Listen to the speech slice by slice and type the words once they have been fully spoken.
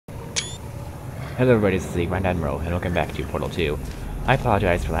Hello everybody, this is the Grand Admiral, and welcome back to Portal 2. I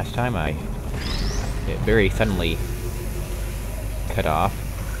apologize for last time, it very suddenly cut off.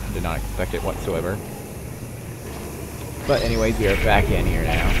 I did not expect it whatsoever. But anyways, we are back in here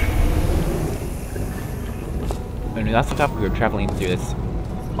now. When we last left off, we were traveling through this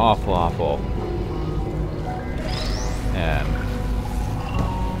awful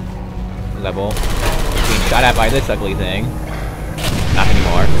level. Being shot at by this ugly thing. Not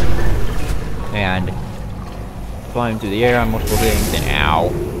anymore. And flying through the air on multiple things, and ow.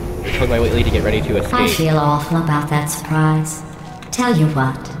 Told my Whitley to get ready to escape. I feel awful about that surprise. Tell you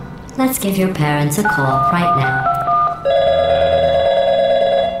what, let's give your parents a call right now.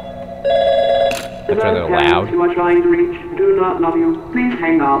 That's rather loud. You are trying to reach do not love you. Please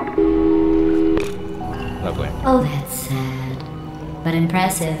hang up. Lovely. Oh, that's sad. But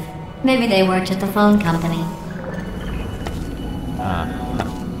impressive. Maybe they worked at the phone company.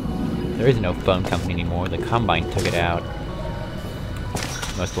 There is no phone company anymore. The Combine took it out.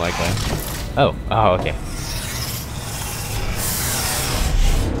 Most likely. Oh, okay.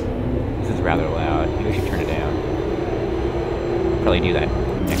 This is rather loud. Maybe we should turn it down. Probably do that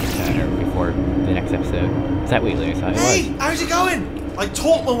next time, or before the next episode. Is that Wheatley? I thought it was. Hey, how's it going? I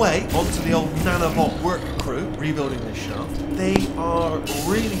taught my way onto the old nanobot work crew rebuilding this shaft. They are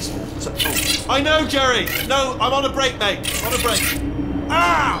really small. So, I know, Jerry! No, I'm on a break, mate. On a break.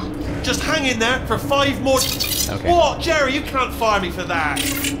 Ah! Just hang in there for 5 more... Okay. What? Jerry, you can't fire me for that.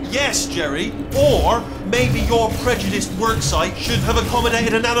 Yes, Jerry. Or maybe your prejudiced work site should have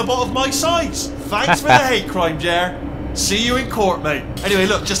accommodated a nanobot of my size. Thanks for the hate crime, Jer. See you in court, mate. Anyway,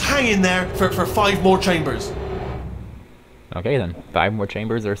 look, just hang in there for 5 more chambers. Okay then, 5 more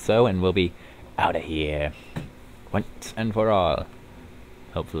chambers or so, and we'll be out of here. Once and for all.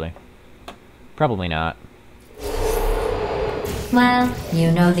 Hopefully. Probably not. Well,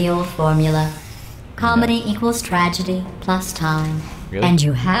 you know the old formula. Comedy equals tragedy plus time. Really? And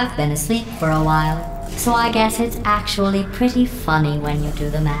you have been asleep for a while, so I guess it's actually pretty funny when you do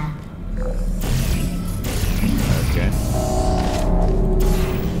the math. Okay.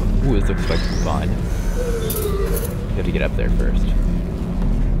 Ooh, this looks like fun. You have to get up there first.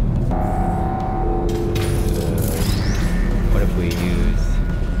 So, what if we use...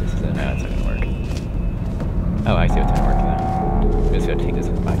 This is no, that's not gonna work. Oh, I see what's gonna work now. I'm just gonna take this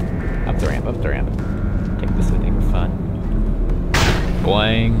with my... Up the ramp. Take this with me for fun.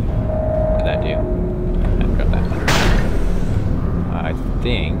 Boing! What did that do? I forgot that. I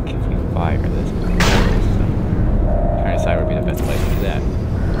think if we fire this... Trying to decide what would be the best place to do that.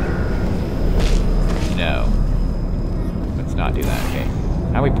 No. Let's not do that, okay.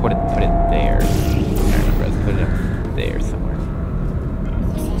 How do we put it there? I remember, let's put it up there somewhere.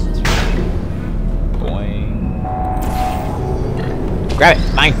 Boing. Grab it!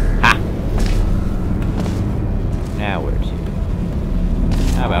 Mine! Ha! Now where to?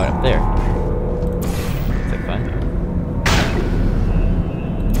 How about up there? Is that fun?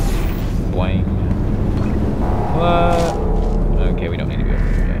 Boing. What? Okay, we don't need to be over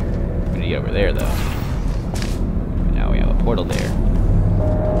there yet. We need to get over there, though. Now we have a portal there.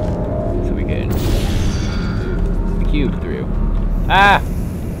 So we can move the cube through. Ah!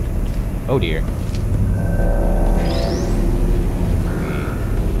 Oh dear.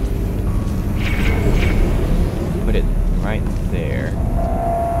 Put it right there.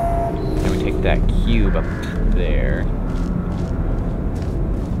 Then we take that cube up there.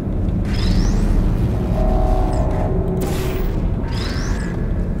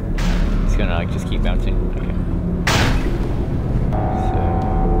 It's gonna like just keep bouncing. Okay. So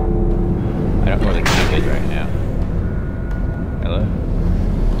I don't know where the cube is right now. Hello?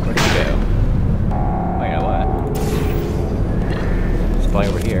 Where did it go? Oh, you know what? Just fly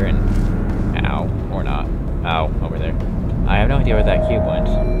over here and ow. Or not. Ow, over there. I have no idea where that cube went.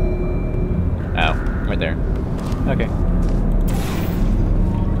 Oh, right there. Okay.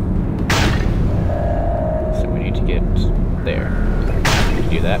 So we need to get there. To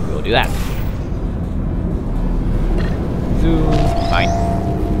do that, we will do that. Zoom. Fine.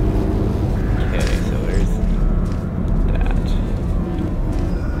 Okay, so there's that.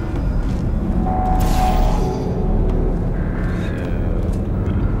 So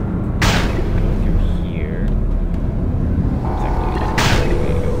go through here. Exactly. We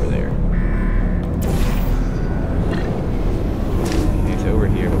need to go over there. Okay, so over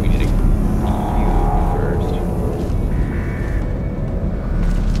here, but we need a cube first.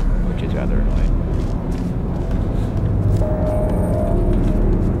 Which is rather annoying.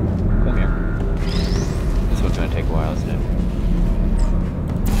 Come here. This one's gonna take a while, isn't it?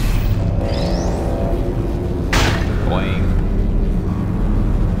 Boing.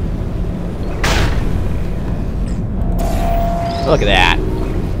 Look at that.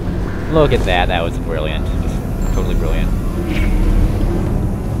 Look at that. That was brilliant. Just totally brilliant.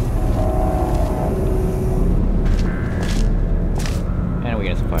 And we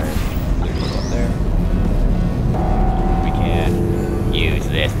get some fire. Up there. We can use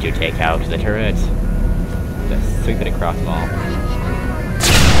this to take out the turrets. Just sweep it across them all.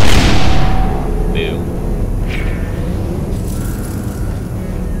 Boom.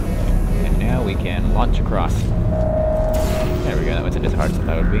 And now we can launch across. There we go, that wasn't as hard as I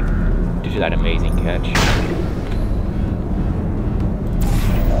thought it would be. Due to that amazing catch.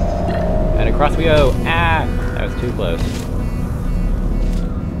 And across we go! Ah! That was too close.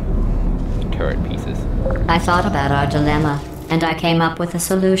 Turret pieces. I thought about our dilemma, and I came up with a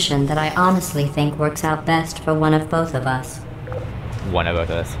solution that I honestly think works out best for one of both of us. One of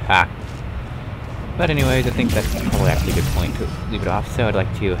us. Ha! But anyways, I think that's probably actually a good point to leave it off. So I'd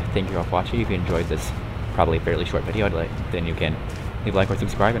like to thank you all for watching. If you enjoyed this probably fairly short video, then you can leave a like or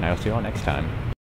subscribe, and I will see you all next time.